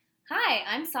Hi,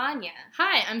 I'm Sonia.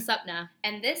 Hi, I'm Sapna.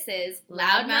 And this is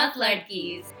Loudmouth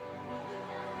Ladkis.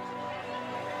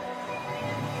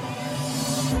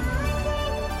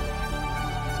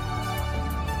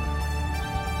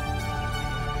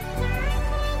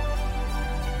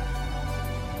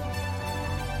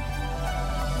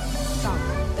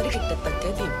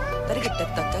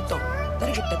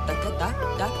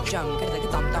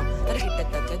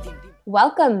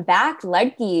 Welcome back,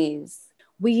 Ladkis.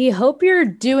 We hope you're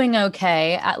doing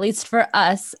okay, at least for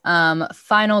us.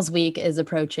 Finals week is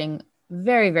approaching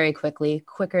very, very quickly,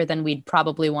 quicker than we'd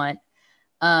probably want.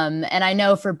 And I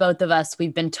know for both of us,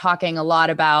 we've been talking a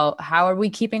lot about how are we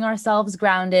keeping ourselves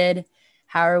grounded?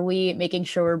 How are we making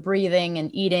sure we're breathing and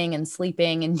eating and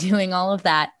sleeping and doing all of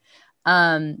that?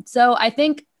 So I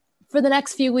think for the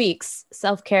next few weeks,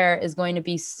 self-care is going to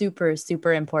be super,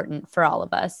 super important for all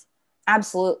of us.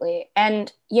 Absolutely.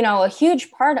 And, a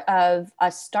huge part of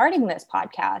us starting this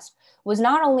podcast was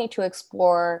not only to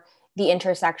explore the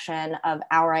intersection of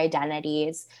our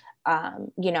identities,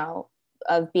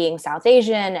 of being South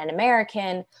Asian and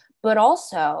American, but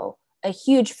also a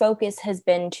huge focus has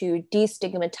been to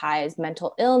destigmatize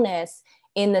mental illness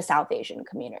in the South Asian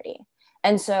community.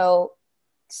 And so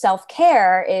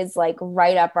self-care is like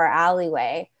right up our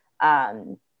alleyway.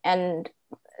 And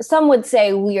some would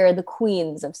say we are the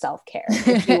queens of self-care,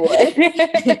 if you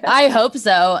would. I hope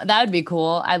so. That would be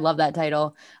cool. I love that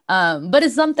title. But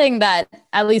it's something that,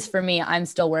 at least for me, I'm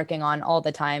still working on all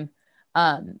the time.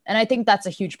 And I think that's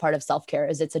a huge part of self-care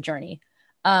is it's a journey.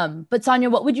 But Sonia,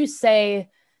 what would you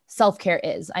say self-care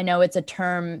is? I know it's a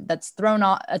term that's thrown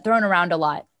around a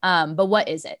lot. But what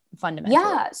is it fundamentally?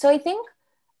 Yeah. So I think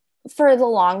for the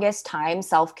longest time,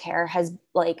 self-care has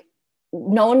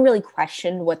no one really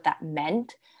questioned what that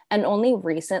meant. And only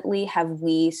recently have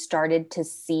we started to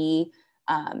see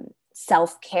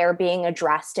self-care being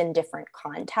addressed in different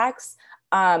contexts.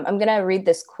 I'm going to read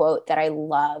this quote that I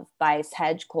love by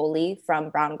Sej Kohli from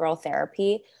Brown Girl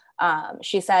Therapy.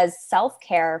 She says,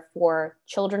 self-care for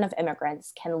children of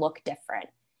immigrants can look different.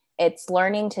 It's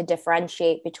learning to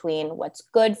differentiate between what's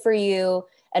good for you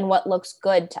and what looks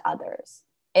good to others.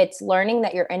 It's learning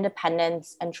that your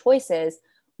independence and choices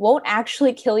won't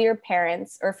actually kill your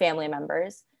parents or family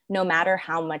members, no matter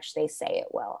how much they say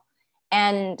it will.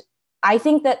 And I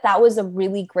think that was a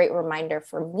really great reminder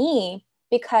for me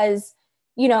because,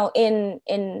 in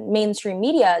mainstream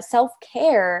media,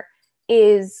 self-care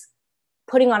is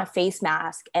putting on a face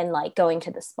mask and going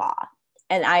to the spa.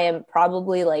 And I am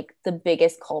probably the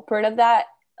biggest culprit of that.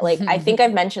 I think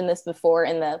I've mentioned this before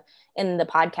in the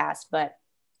podcast, but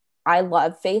I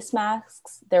love face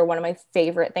masks. They're one of my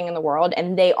favorite things in the world.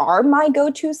 And they are my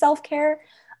go-to self-care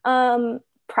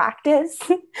practice.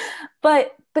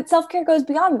 but self-care goes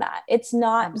beyond that. It's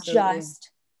not Absolutely.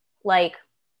 just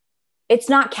it's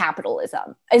not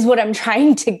capitalism is what I'm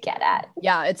trying to get at.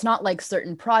 Yeah, it's not like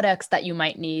certain products that you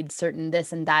might need, certain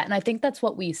this and that. And I think that's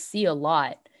what we see a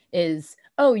lot is,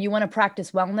 oh, you want to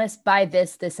practice wellness, buy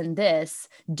this, this, and this,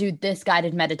 do this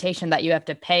guided meditation that you have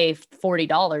to pay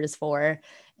 $40 for,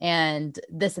 and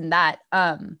this and that.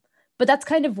 But that's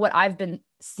kind of what I've been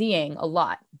seeing a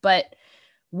lot. But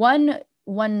one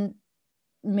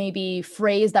maybe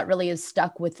phrase that really is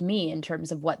stuck with me in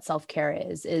terms of what self-care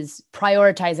is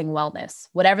prioritizing wellness,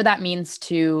 whatever that means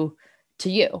to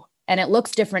you. And it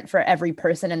looks different for every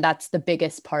person. And that's the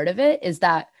biggest part of it is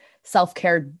that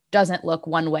self-care doesn't look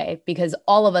one way because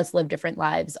all of us live different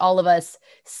lives. All of us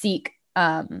seek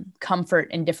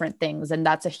comfort in different things. And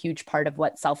that's a huge part of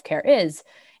what self-care is.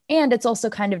 And it's also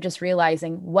kind of just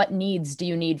realizing what needs do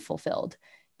you need fulfilled?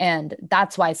 And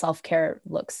that's why self-care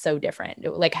looks so different.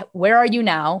 Like, where are you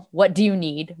now? What do you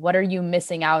need? What are you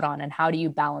missing out on? And how do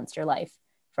you balance your life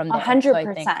from there?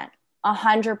 100%.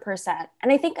 100%.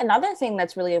 And I think another thing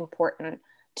that's really important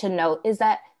to note is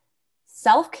that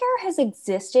self-care has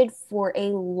existed for a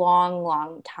long,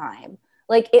 long time.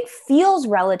 It feels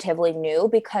relatively new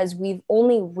because we've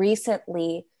only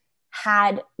recently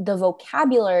had the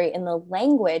vocabulary and the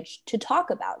language to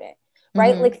talk about it.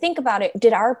 Right? Mm-hmm. Think about it.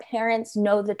 Did our parents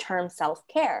know the term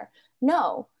self-care?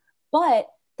 No, but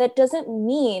that doesn't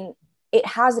mean it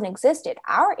hasn't existed.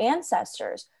 Our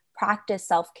ancestors practiced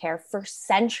self-care for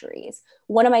centuries.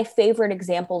 One of my favorite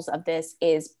examples of this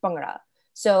is Bhangra.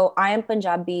 So I am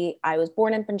Punjabi. I was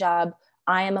born in Punjab.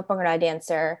 I am a Bhangra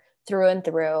dancer through and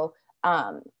through.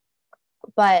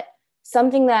 But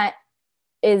something that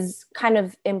is kind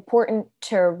of important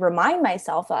to remind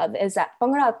myself of is that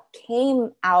Bhangra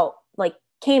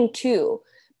came to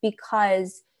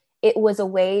because it was a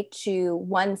way to,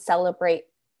 one, celebrate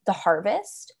the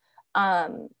harvest,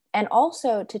 and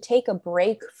also to take a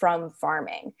break from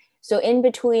farming. So in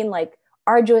between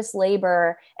arduous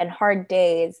labor and hard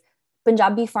days,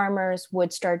 Punjabi farmers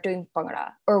would start doing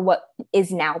bhangra, or what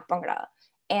is now bhangra.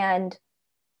 And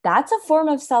that's a form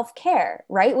of self-care,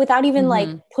 right? Without even like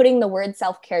putting the word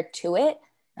self-care to it.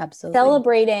 Absolutely.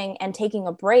 Celebrating and taking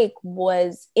a break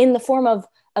was in the form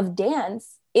of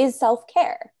dance is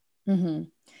self-care.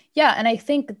 Yeah. And I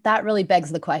think that really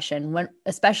begs the question, when,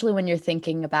 especially when you're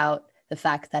thinking about the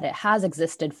fact that it has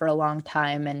existed for a long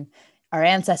time and our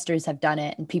ancestors have done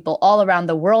it and people all around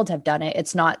the world have done it.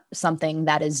 It's not something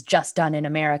that is just done in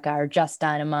America or just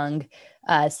done among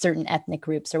certain ethnic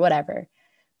groups or whatever.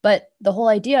 But the whole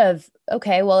idea of,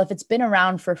 okay, well, if it's been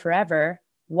around for forever,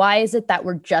 why is it that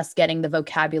we're just getting the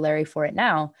vocabulary for it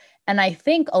now? And I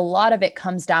think a lot of it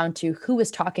comes down to who is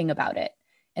talking about it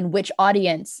and which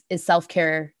audience is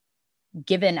self-care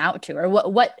given out to, or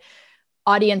what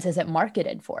audience is it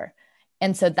marketed for.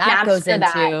 And so that goes into,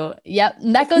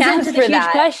 that goes into the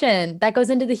huge question. That goes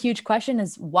into the huge question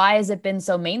is, why has it been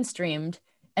so mainstreamed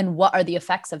and what are the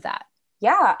effects of that?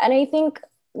 Yeah. And I think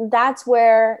that's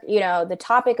where, you know, the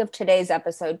topic of today's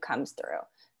episode comes through,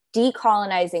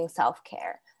 decolonizing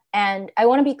self-care. And I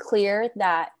want to be clear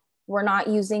that we're not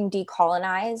using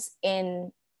decolonize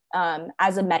in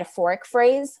as a metaphoric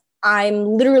phrase. I'm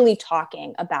literally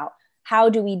talking about how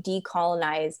do we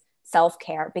decolonize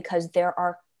self-care, because there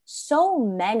are so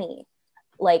many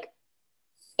like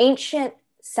ancient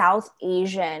South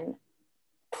Asian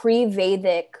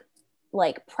pre-Vedic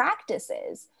like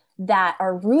practices that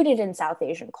are rooted in South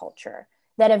Asian culture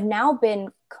that have now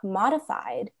been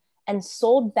commodified and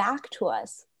sold back to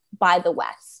us by the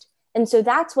West. And so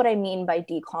that's what I mean by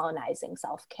decolonizing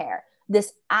self-care,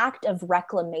 this act of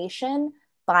reclamation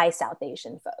by South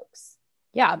Asian folks.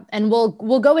 Yeah. And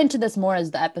we'll go into this more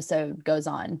as the episode goes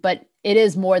on, but it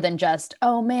is more than just,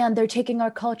 oh man, they're taking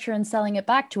our culture and selling it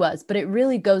back to us. But it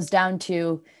really goes down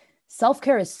to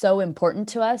self-care is so important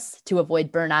to us to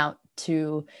avoid burnout,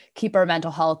 to keep our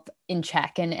mental health in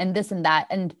check and this and that.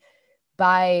 And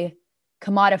by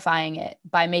commodifying it,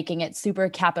 by making it super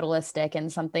capitalistic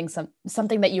and something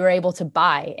that you were able to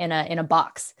buy in a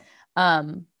box,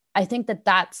 I think that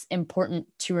that's important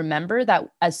to remember, that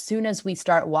as soon as we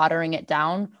start watering it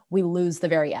down, we lose the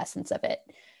very essence of it.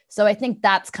 So I think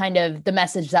that's kind of the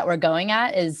message that we're going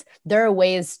at, is there are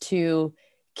ways to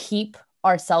keep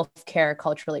our self-care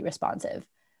culturally responsive.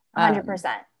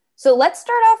 100%. So let's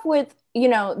start off with, you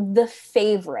know, the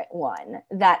favorite one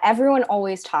that everyone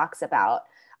always talks about,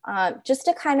 just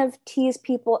to kind of tease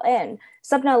people in.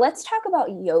 Sapna, let's talk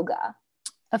about yoga.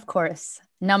 Of course.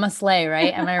 Namaste,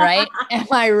 right? Am I right? Am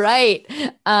I right?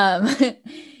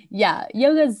 Yeah,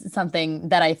 yoga is something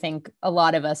that I think a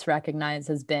lot of us recognize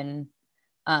has been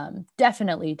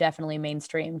definitely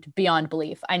mainstreamed beyond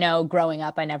belief. I know growing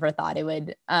up, I never thought it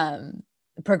would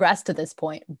progress to this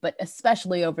point, but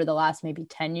especially over the last maybe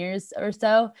 10 years or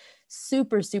so,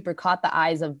 super caught the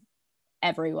eyes of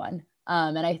everyone.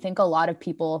 And I think a lot of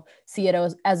people see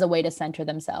it as a way to center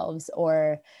themselves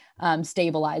or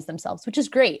stabilize themselves, which is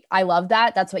great. I love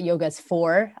that. That's what yoga is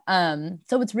for.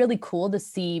 So it's really cool to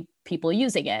see people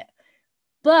using it.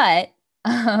 But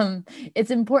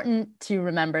it's important to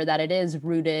remember that it is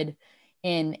rooted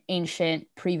in ancient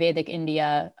pre-Vedic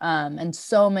India. And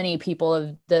so many people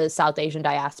of the South Asian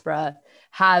diaspora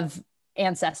have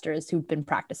ancestors who've been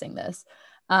practicing this.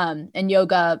 And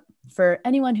yoga, for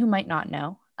anyone who might not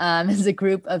know, is a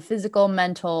group of physical,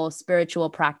 mental,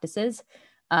 spiritual practices,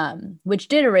 which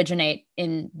did originate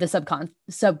in the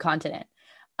subcontinent.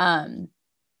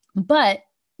 But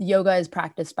yoga is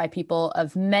practiced by people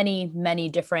of many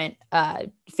different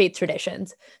faith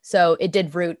traditions. So it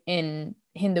did root in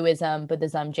Hinduism,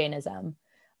 Buddhism, Jainism.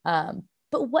 But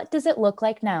what does it look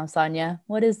like now, Sonia?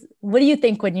 What do you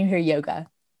think when you hear yoga?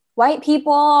 White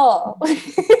people.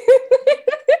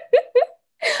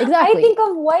 Exactly. I think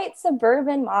of white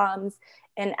suburban moms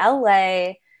in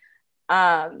LA.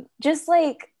 Just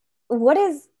like,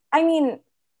 I mean,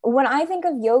 when I think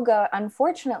of yoga,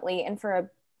 unfortunately, and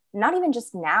not even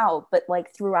just now, but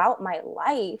like throughout my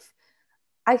life,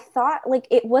 I thought like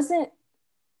it wasn't,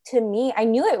 to me, I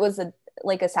knew it was a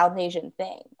South Asian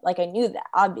thing. Like I knew that,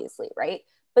 obviously, right?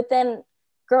 But then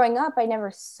growing up, I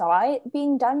never saw it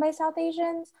being done by South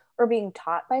Asians or being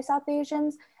taught by South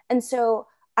Asians. And so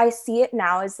I see it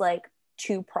now as like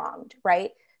two-pronged,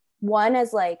 right? One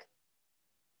as like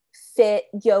fit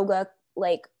yoga,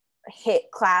 like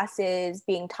HIIT classes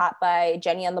being taught by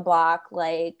Jenny on the Block,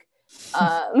 like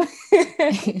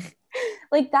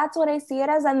like that's what I see it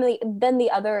as. And then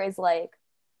the other is like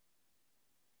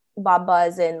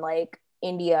babas in like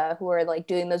India who are like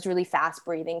doing those really fast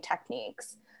breathing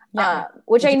techniques. Yeah.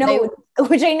 Which I know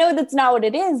that's not what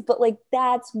it is, but like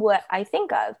that's what I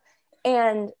think of.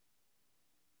 And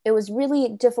it was really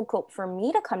difficult for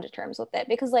me to come to terms with it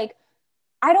because, like,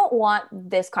 I don't want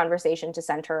this conversation to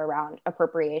center around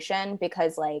appropriation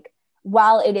because, like,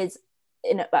 while it is,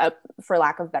 for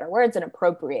lack of better words, an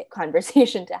appropriate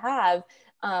conversation to have,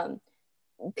 um,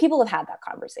 people have had that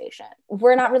conversation.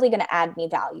 We're not really going to add any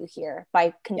value here by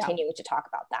Yeah. continuing to talk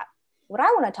about that. What I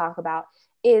want to talk about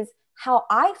is how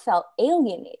I felt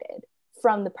alienated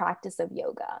from the practice of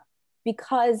yoga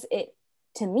because it,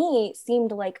 to me,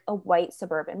 seemed like a white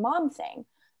suburban mom thing,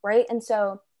 right? And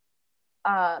so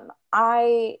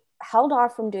I held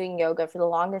off from doing yoga for the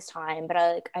longest time, but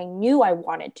I knew I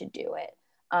wanted to do it.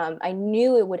 I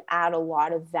knew it would add a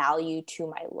lot of value to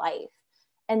my life.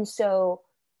 And so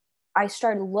I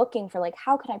started looking for, like,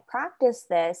 how can I practice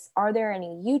this? Are there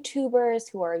any YouTubers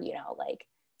who are, like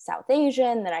South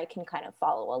Asian that I can kind of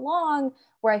follow along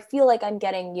where I feel like I'm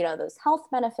getting, those health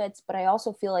benefits, but I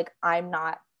also feel like I'm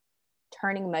not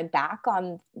turning my back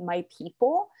on my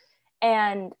people.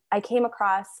 And I came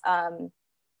across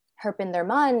Herpinder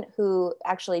Mann, who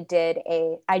actually did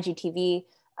a IGTV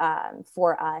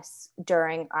for us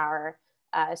during our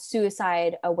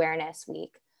suicide awareness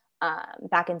week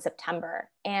back in September.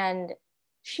 And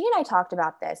she and I talked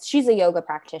about this. She's a yoga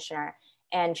practitioner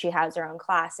and she has her own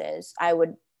classes. I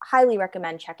would highly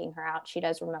recommend checking her out. She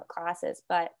does remote classes,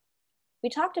 but we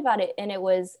talked about it and it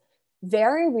was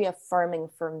very reaffirming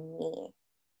for me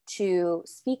to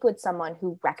speak with someone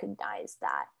who recognized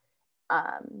that.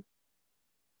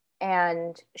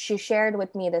 And she shared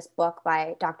with me this book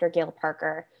by Dr. Gail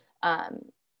Parker.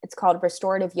 It's called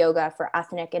Restorative Yoga for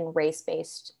Ethnic and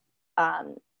Race-Based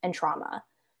and Trauma,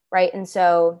 right? And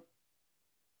so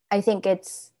I think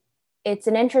it's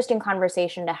an interesting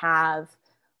conversation to have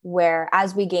where,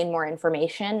 as we gain more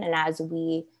information and as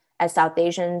we, as South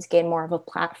Asians, gain more of a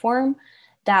platform,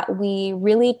 that we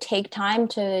really take time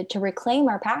to reclaim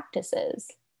our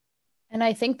practices. And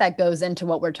I think that goes into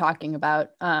what we're talking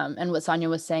about, and what Sonia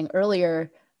was saying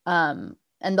earlier.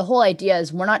 And the whole idea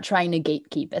is we're not trying to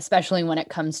gatekeep, especially when it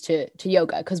comes to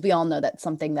yoga, because we all know that's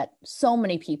something that so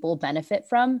many people benefit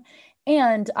from.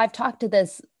 And I've talked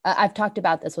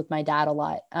about this with my dad a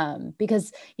lot,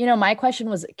 because, my question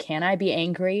was, can I be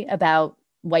angry about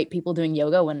white people doing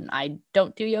yoga when I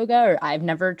don't do yoga, or I've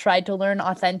never tried to learn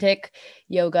authentic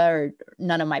yoga, or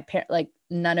none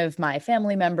of my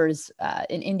family members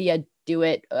in India do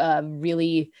it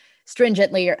really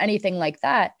stringently or anything like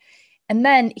that. And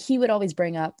then he would always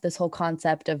bring up this whole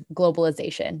concept of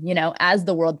globalization. As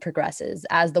the world progresses,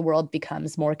 as the world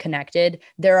becomes more connected,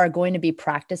 there are going to be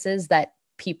practices that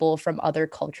people from other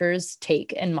cultures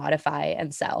take and modify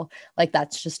and sell. Like,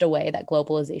 that's just a way that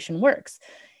globalization works.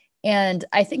 And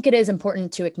I think it is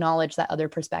important to acknowledge that other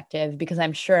perspective, because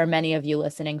I'm sure many of you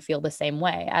listening feel the same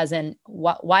way, as in,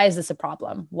 why is this a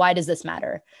problem? Why does this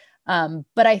matter?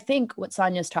 But I think what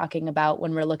Sonia's talking about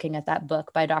when we're looking at that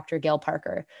book by Dr. Gail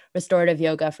Parker, Restorative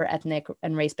Yoga for Ethnic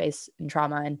and Race-Based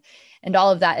Trauma, and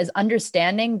all of that, is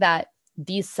understanding that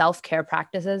these self-care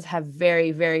practices have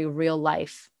very, very real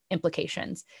life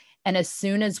implications. And as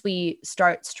soon as we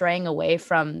start straying away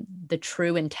from the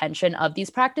true intention of these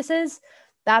practices,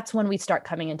 that's when we start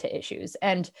coming into issues.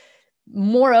 And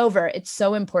moreover, it's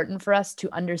so important for us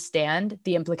to understand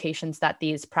the implications that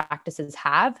these practices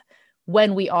have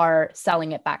when we are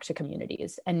selling it back to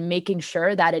communities, and making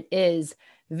sure that it is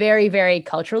very, very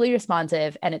culturally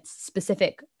responsive and it's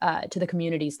specific to the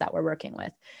communities that we're working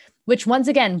with, which once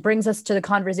again brings us to the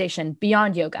conversation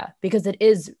beyond yoga, because it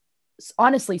is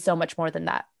honestly so much more than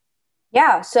that.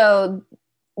 Yeah. So,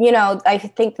 I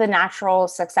think the natural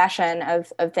succession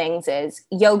of things is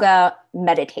yoga,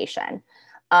 meditation.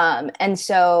 And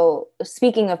so,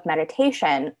 speaking of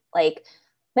meditation, like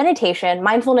meditation,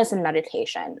 mindfulness and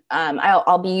meditation,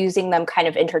 I'll be using them kind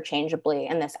of interchangeably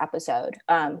in this episode.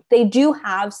 They do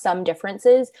have some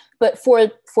differences, but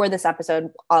for this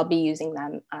episode, I'll be using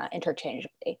them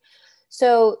interchangeably.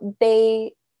 So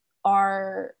they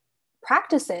are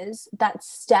practices that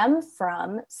stem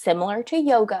from, similar to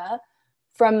yoga,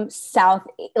 from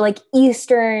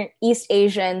East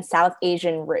Asian, South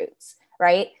Asian roots,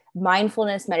 right?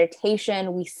 Mindfulness,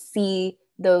 meditation, we see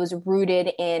those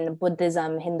rooted in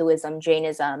Buddhism, Hinduism,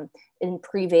 Jainism, in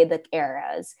pre-Vedic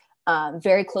eras,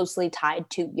 very closely tied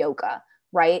to yoga,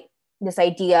 right? This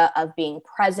idea of being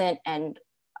present and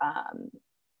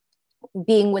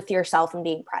being with yourself and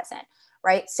being present,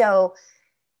 right? So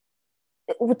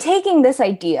taking this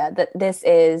idea that this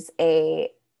is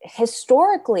a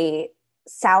historically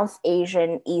South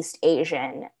Asian, East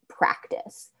Asian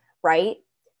practice, right?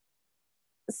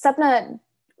 Sapna,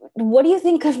 what do you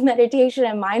think of meditation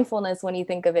and mindfulness when you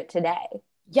think of it today?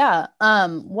 Yeah.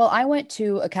 Well, I went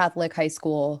to a Catholic high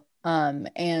school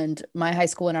And my high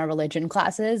school and our religion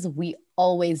classes, we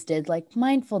always did like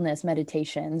mindfulness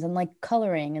meditations and like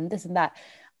coloring and this and that.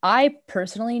 I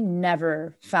personally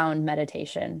never found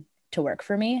meditation to work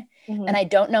for me. And Mm-hmm. I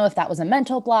don't know if that was a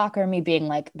mental block or me being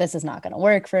like, this is not going to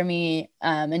work for me,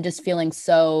 and just feeling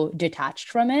so detached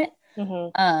from it.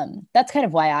 Mm-hmm. That's kind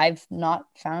of why I've not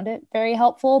found it very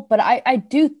helpful. But I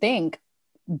do think,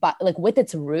 but like with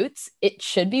its roots, it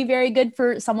should be very good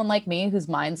for someone like me whose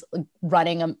mind's like,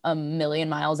 running a million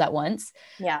miles at once.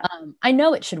 Yeah. I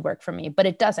know it should work for me, but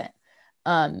it doesn't.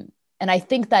 And I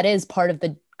think that is part of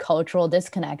the cultural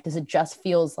disconnect, is it just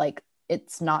feels like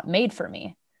it's not made for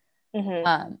me.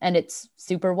 Mm-hmm. And it's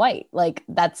super white. Like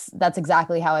that's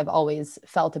exactly how I've always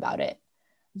felt about it.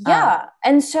 Um, Yeah.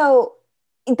 And so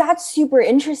that's super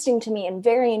interesting to me and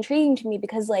very intriguing to me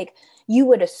because, like, you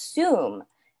would assume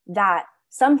that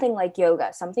something like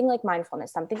yoga, something like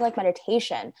mindfulness, something like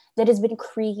meditation that has been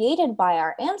created by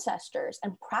our ancestors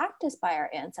and practiced by our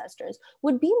ancestors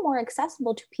would be more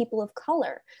accessible to people of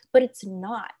color, but it's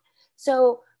not.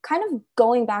 So, kind of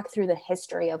going back through the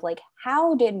history of like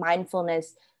how did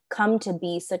mindfulness come to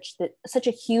be such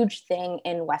a huge thing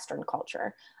in Western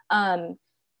culture? Um,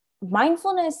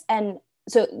 mindfulness and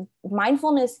so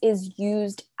mindfulness is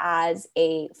used as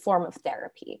a form of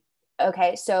therapy.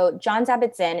 Okay, so John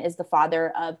Kabat-Zinn is the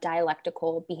father of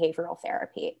dialectical behavioral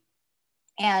therapy,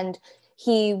 and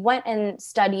he went and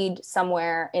studied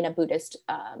somewhere in a Buddhist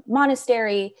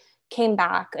monastery, came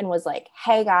back and was like,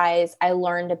 hey guys, I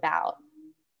learned about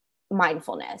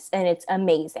mindfulness and it's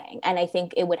amazing, and I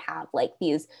think it would have like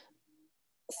these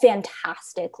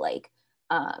fantastic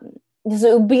this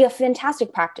would be a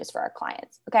fantastic practice for our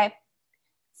clients. Okay,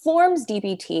 forms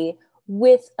DBT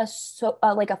with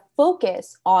like a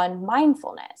focus on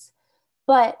mindfulness,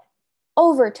 but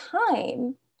over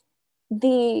time,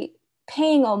 the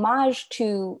paying homage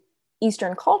to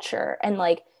Eastern culture and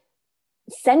like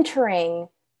centering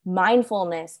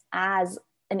mindfulness as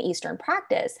an Eastern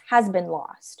practice has been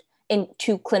lost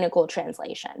into clinical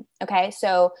translation. Okay,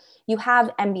 so you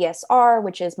have MBSR,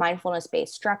 which is mindfulness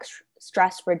based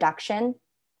stress reduction.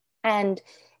 And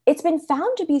it's been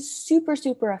found to be super,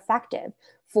 super effective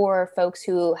for folks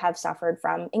who have suffered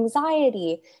from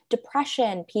anxiety,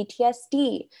 depression,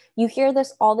 PTSD. You hear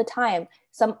this all the time.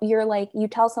 You're like, you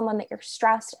tell someone that you're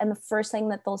stressed, and the first thing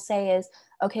that they'll say is,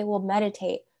 okay, well,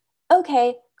 meditate.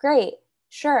 Okay, great,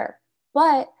 sure.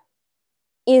 But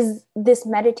is this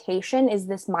meditation, is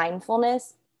this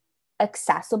mindfulness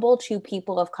accessible to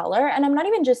people of color? And I'm not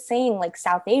even just saying like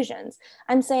South Asians.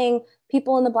 I'm saying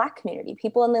people in the Black community,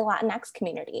 people in the Latinx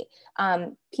community,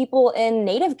 people in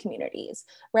Native communities,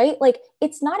 right? Like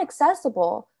it's not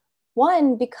accessible.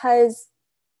 One, because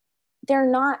they're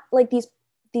not like these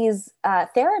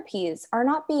therapies are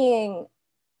not being,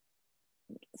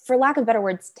 for lack of better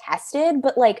words, tested,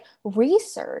 but like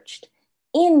researched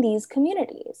in these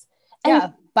communities. And yeah,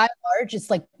 by and large, it's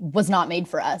like was not made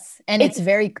for us. And it's it's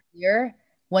very clear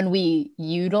when we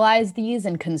utilize these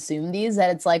and consume these that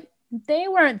it's like they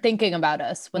weren't thinking about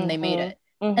us when they made mm-hmm, it.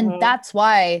 And mm-hmm. that's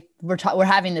why we're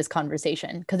having this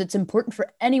conversation, because it's important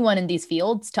for anyone in these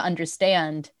fields to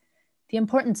understand the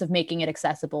importance of making it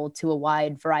accessible to a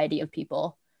wide variety of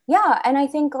people. Yeah, and I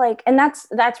think like, and that's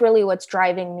really what's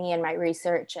driving me in my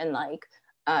research and like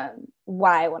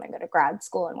why I want to go to grad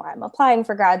school and why I'm applying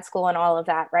for grad school and all of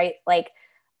that, right? Like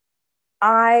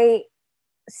I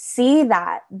see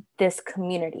that this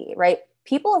community, right?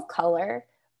 People of color,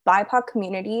 BIPOC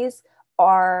communities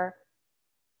are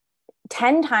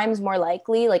 10 times more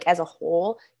likely, like as a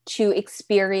whole, to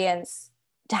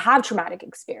have traumatic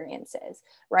experiences,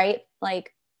 right?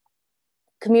 Like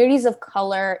communities of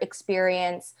color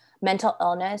experience mental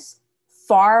illness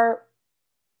far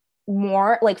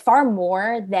more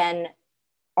than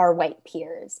our white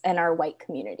peers and our white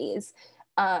communities.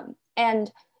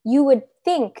 And you would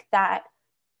think that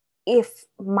if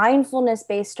mindfulness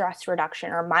based stress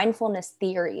reduction or mindfulness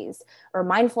theories or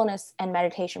mindfulness and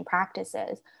meditation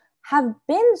practices have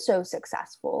been so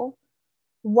successful,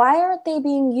 why aren't they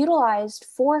being utilized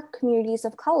for communities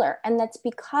of color? And that's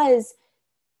because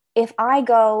if I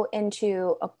go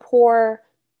into a poor,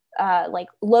 like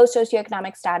low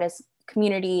socioeconomic status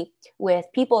community with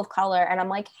people of color and I'm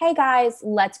like, hey guys,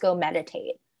 let's go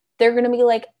meditate, they're going to be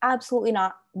like, absolutely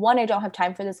not. One, I don't have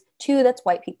time for this. Two, that's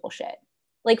white people shit.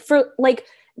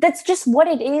 That's just what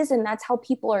it is. And that's how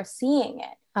people are seeing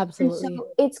it. And so Absolutely.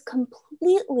 it's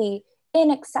completely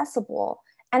inaccessible.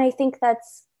 And I think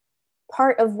that's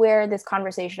part of where this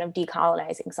conversation of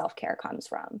decolonizing self-care comes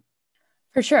from.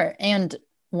 For sure. And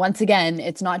once again,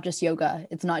 it's not just yoga,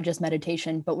 it's not just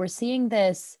meditation, but we're seeing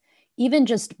this even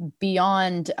just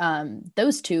beyond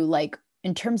those two, like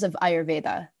in terms of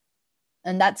Ayurveda,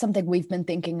 and that's something we've been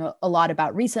thinking a lot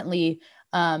about recently,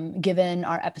 given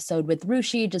our episode with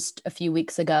Rushi just a few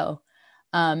weeks ago.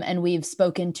 And we've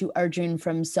spoken to Arjun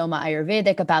from Soma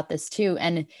Ayurvedic about this too.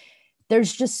 And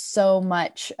there's just so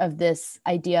much of this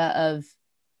idea of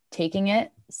taking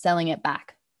it, selling it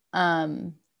back,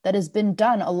 that has been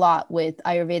done a lot with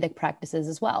Ayurvedic practices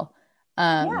as well.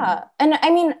 Yeah. And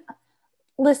I mean,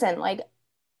 listen, like,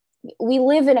 we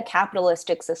live in a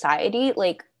capitalistic society.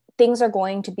 Like, things are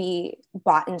going to be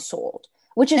bought and sold,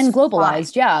 which is and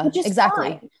globalized. fine, Yeah, which is exactly.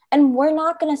 fine. And we're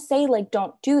not going to say, like,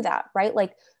 don't do that, right?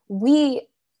 Like, we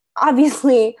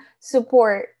obviously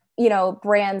support, you know,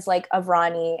 brands like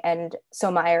Avrani and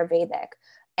Soma Ayurvedic.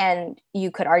 And you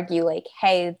could argue, like,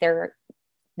 hey, they're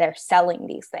selling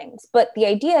these things. But the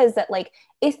idea is that, like,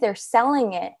 if they're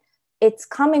selling it, it's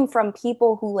coming from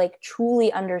people who, like,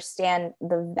 truly understand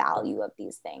the value of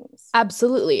these things.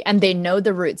 Absolutely. And they know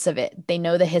the roots of it. They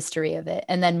know the history of it.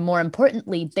 And then more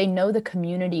importantly, they know the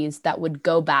communities that would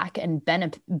go back and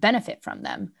benefit from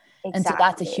them. Exactly. And so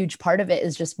that's a huge part of it,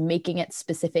 is just making it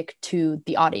specific to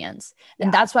the audience. And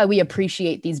Yeah. that's why we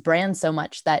appreciate these brands so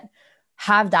much, that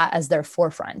have that as their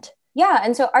forefront. Yeah,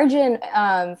 and so Arjun,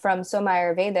 from Soma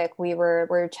Ayurvedic, we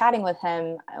were chatting with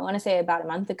him, I want to say about a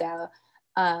month ago,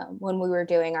 when we were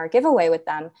doing our giveaway with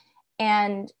them.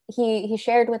 And he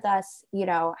shared with us, you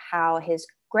know, how his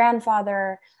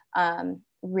grandfather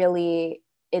really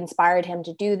inspired him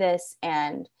to do this.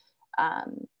 And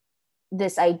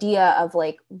this idea of,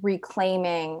 like,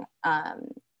 reclaiming,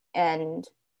 and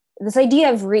this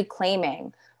idea of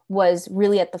reclaiming was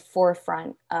really at the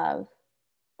forefront of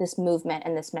this movement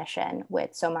and this mission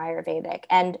with Soma Ayurvedic.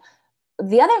 And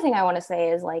the other thing I want to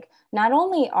say is, like, not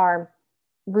only are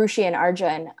Rushi and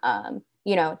Arjun,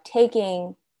 you know,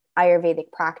 taking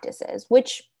Ayurvedic practices,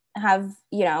 which have,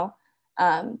 you know,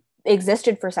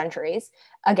 existed for centuries,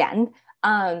 again,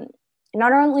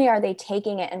 not only are they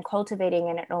taking it and cultivating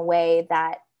it in a way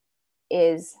that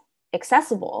is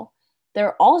accessible,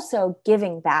 they're also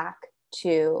giving back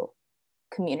to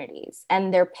communities,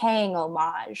 and they're paying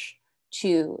homage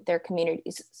to their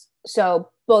communities. So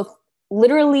both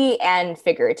literally and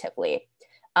figuratively.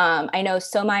 I know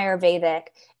Soma Ayurvedic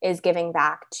is giving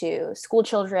back to school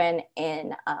children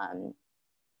in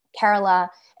Kerala,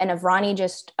 and Avrani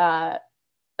just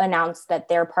announced that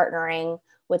they're partnering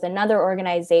with another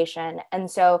organization. And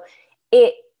so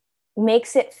it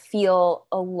makes it feel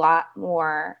a lot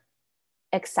more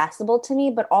accessible to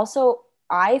me, but also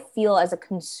I feel as a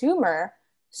consumer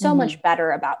so much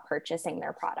better about purchasing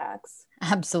their products.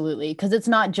 Absolutely. Because it's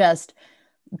not just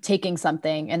taking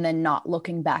something and then not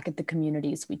looking back at the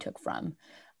communities we took from.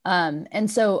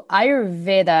 And so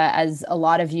Ayurveda, as a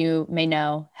lot of you may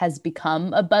know, has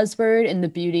become a buzzword in the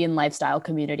beauty and lifestyle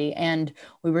community. And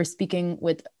we were speaking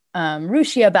with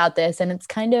Rushi about this, and it's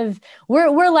kind of,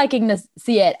 we're liking to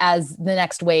see it as the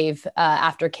next wave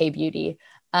after K-beauty.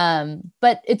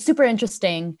 But it's super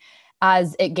interesting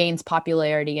as it gains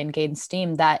popularity and gains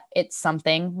steam, that it's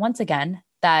something, once again,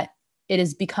 that it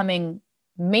is becoming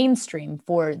mainstream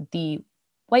for the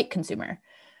white consumer.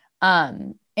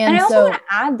 And I also want to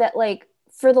add that, like,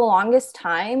 for the longest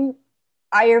time,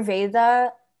 Ayurveda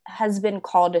has been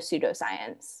called a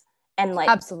pseudoscience and, like,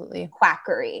 absolutely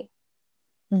quackery.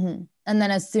 Mm-hmm. And then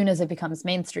as soon as it becomes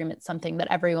mainstream, it's something that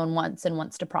everyone wants and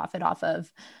wants to profit off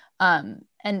of.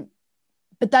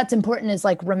 But that's important, is,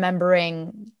 like,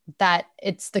 remembering that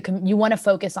it's you want to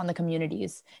focus on the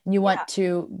communities, and you want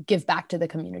to give back to the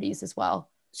communities as well.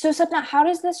 So Sapna, how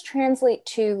does this translate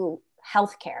to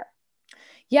healthcare?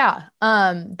 Yeah,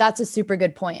 that's a super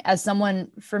good point. As someone,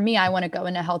 for me, I want to go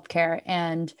into healthcare,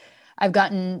 and I've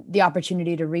gotten the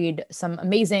opportunity to read some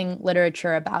amazing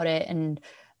literature about it, and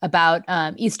about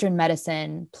Eastern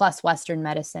medicine plus Western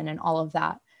medicine and all of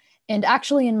that. And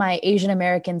actually, in my Asian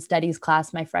American Studies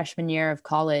class, my freshman year of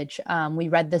college, we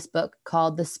read this book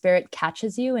called The Spirit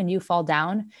Catches You and You Fall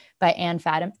Down by Anne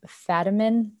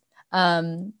Fadiman.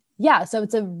 So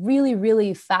it's a really,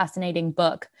 really fascinating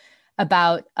book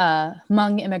about a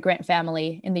Hmong immigrant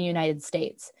family in the United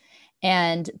States.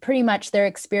 And pretty much they're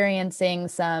experiencing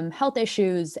some health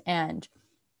issues, and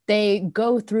they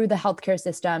go through the healthcare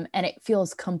system, and it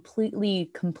feels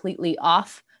completely, completely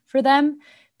off for them,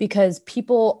 because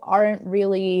people aren't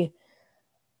really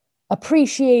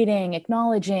appreciating,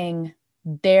 acknowledging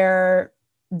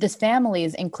this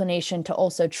family's inclination to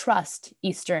also trust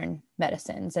Eastern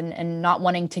medicines, and not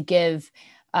wanting to give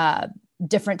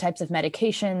different types of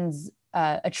medications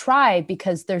a try,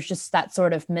 because there's just that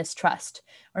sort of mistrust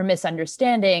or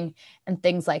misunderstanding and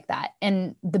things like that.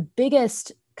 And the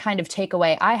biggest kind of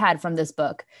takeaway I had from this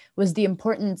book was the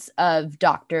importance of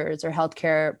doctors or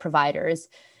healthcare providers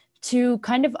to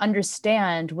kind of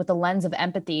understand with a lens of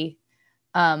empathy,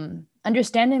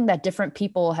 understanding that different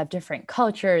people have different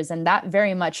cultures, and that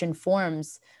very much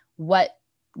informs what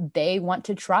they want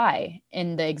to try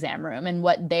in the exam room and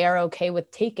what they are okay with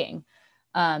taking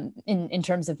in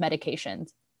terms of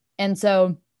medications. And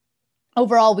so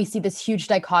overall, we see this huge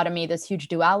dichotomy, this huge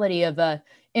duality of a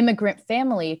immigrant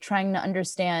family trying to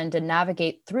understand and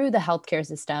navigate through the healthcare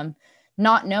system,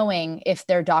 not knowing if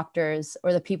their doctors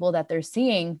or the people that they're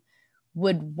seeing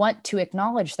would want to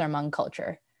acknowledge their Hmong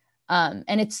culture.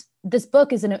 And this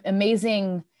book is an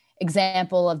amazing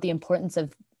example of the importance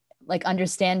of like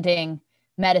understanding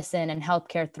medicine and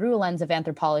healthcare through a lens of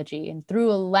anthropology and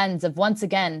through a lens of, once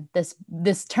again,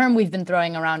 this term we've been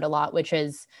throwing around a lot, which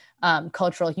is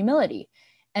cultural humility,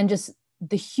 and just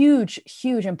the huge,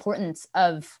 huge importance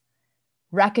of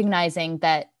recognizing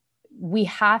that we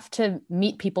have to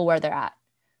meet people where they're at.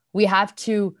 We have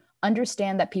to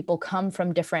understand that people come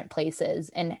from different places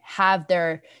and have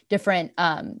their different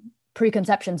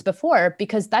preconceptions before,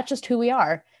 because that's just who we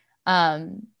are.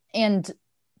 And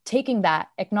taking that,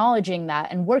 acknowledging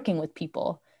that, and working with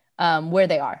people where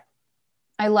they are.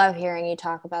 I love hearing you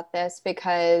talk about this,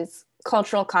 because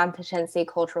cultural competency,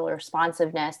 cultural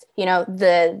responsiveness,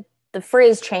 the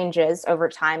phrase changes over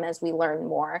time as we learn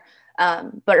more,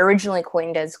 but originally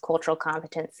coined as cultural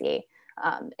competency,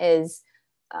 is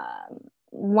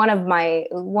one of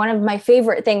my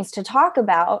favorite things to talk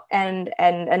about, and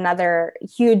another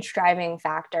huge driving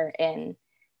factor in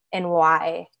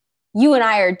why you and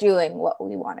I are doing what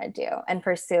we want to do and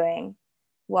pursuing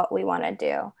what we want to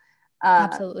do.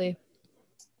 Absolutely.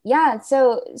 Yeah.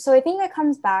 So I think that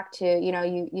comes back to,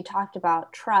 you talked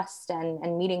about trust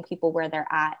and meeting people where they're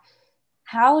at.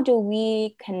 How do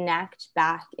we connect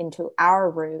back into our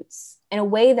roots in a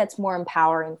way that's more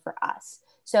empowering for us?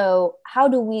 So how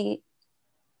do we,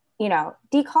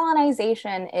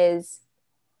 decolonization is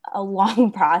a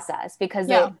long process, because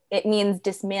it means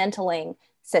dismantling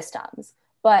systems.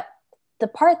 But the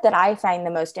part that I find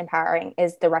the most empowering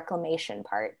is the reclamation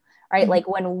part, right? Mm-hmm. Like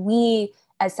when we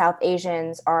as South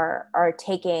Asians are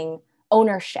taking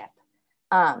ownership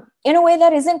in a way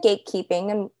that isn't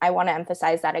gatekeeping. And I want to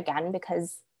emphasize that again,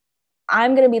 because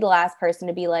I'm going to be the last person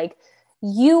to be like,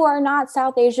 you are not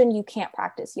South Asian, you can't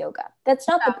practice yoga. That's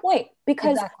not the point,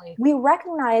 because we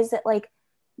recognize that like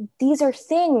these are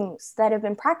things that have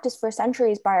been practiced for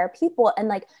centuries by our people, and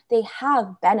like they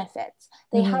have benefits.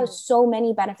 They have so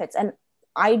many benefits. And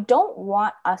I don't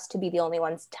want us to be the only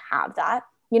ones to have that,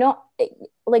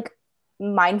 like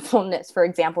mindfulness, for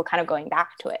example, kind of going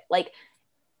back to it, like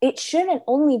it shouldn't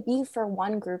only be for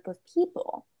one group of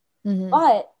people.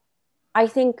 But I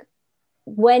think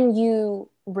when you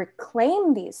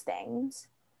reclaim these things,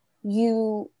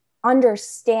 you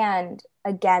understand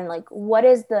again, like what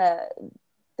is the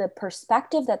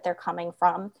perspective that they're coming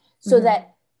from, so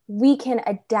that we can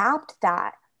adapt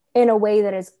that in a way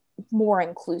that is more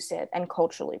inclusive and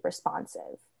culturally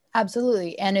responsive.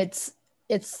 Absolutely. And it's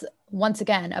once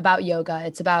again about yoga.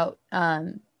 It's about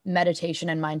meditation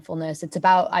and mindfulness. It's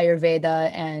about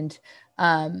Ayurveda and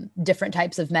different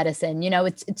types of medicine.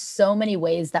 It's so many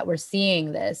ways that we're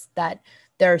seeing this, that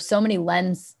there are so many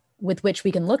lenses with which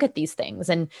we can look at these things.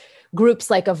 And groups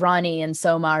like Avrani and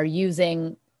Soma are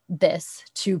using this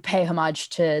to pay homage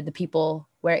to the people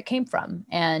where it came from.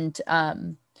 And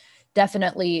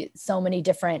definitely so many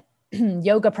different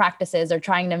yoga practices are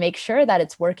trying to make sure that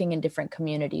it's working in different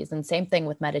communities, and same thing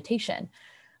with meditation.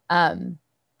 And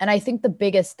I think the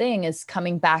biggest thing is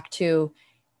coming back to,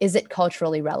 is it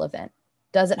culturally relevant?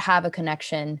 Does it have a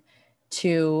connection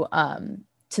to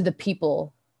the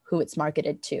people who it's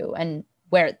marketed to and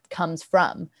where it comes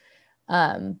from?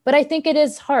 But I think it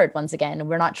is hard. Once again,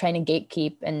 we're not trying to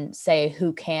gatekeep and say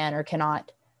who can or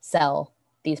cannot sell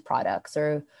these products,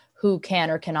 or who can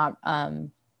or cannot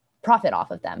profit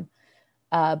off of them.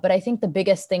 But I think the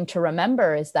biggest thing to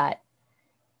remember is that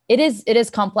it is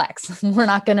complex. We're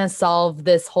not going to solve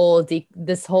this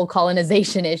whole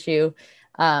colonization issue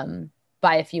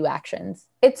by a few actions.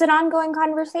 It's an ongoing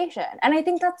conversation. And I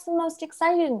think that's the most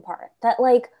exciting part, that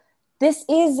like, this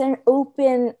is an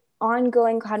open,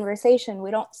 ongoing conversation.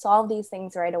 We don't solve these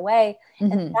things right away.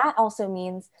 And that also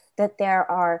means that there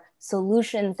are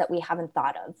solutions that we haven't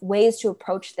thought of, ways to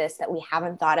approach this that we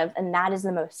haven't thought of. And that is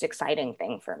the most exciting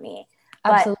thing for me.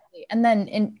 Absolutely. And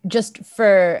then just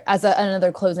for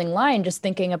another closing line, just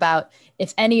thinking about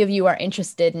if any of you are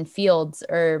interested in fields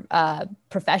or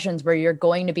professions where you're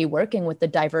going to be working with the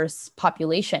diverse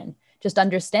population, just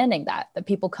understanding that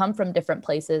people come from different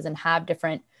places and have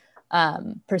different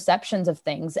perceptions of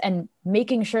things, and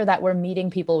making sure that we're meeting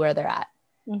people where they're at,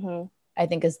 I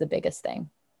think is the biggest thing.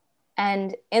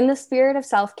 And in the spirit of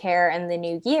self-care and the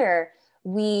new year,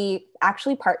 we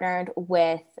actually partnered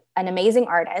with an amazing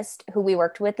artist who we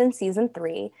worked with in season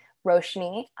 3,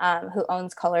 Roshni, who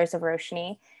owns Colors of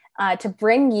Roshni, to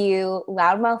bring you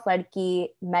Loudmouth Ledki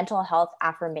mental health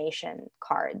affirmation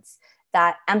cards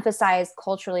that emphasize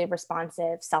culturally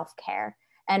responsive self-care.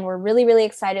 And we're really, really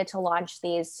excited to launch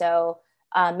these. So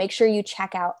make sure you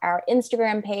check out our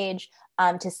Instagram page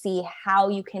to see how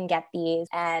you can get these,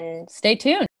 and stay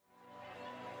tuned.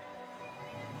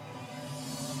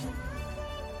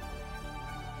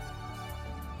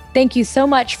 Thank you so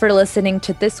much for listening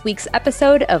to this week's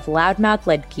episode of Loudmouth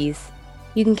Ledkis.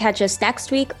 You can catch us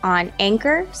next week on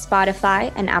Anchor,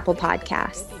 Spotify, and Apple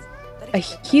Podcasts. A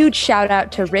huge shout out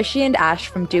to Rishi and Ash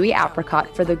from Dewey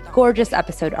Apricot for the gorgeous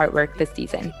episode artwork this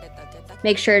season.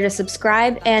 Make sure to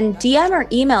subscribe and DM or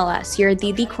email us your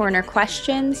Didi Corner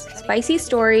questions, spicy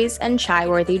stories, and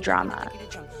chai-worthy drama.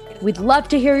 We'd love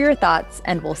to hear your thoughts,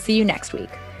 and we'll see you next week.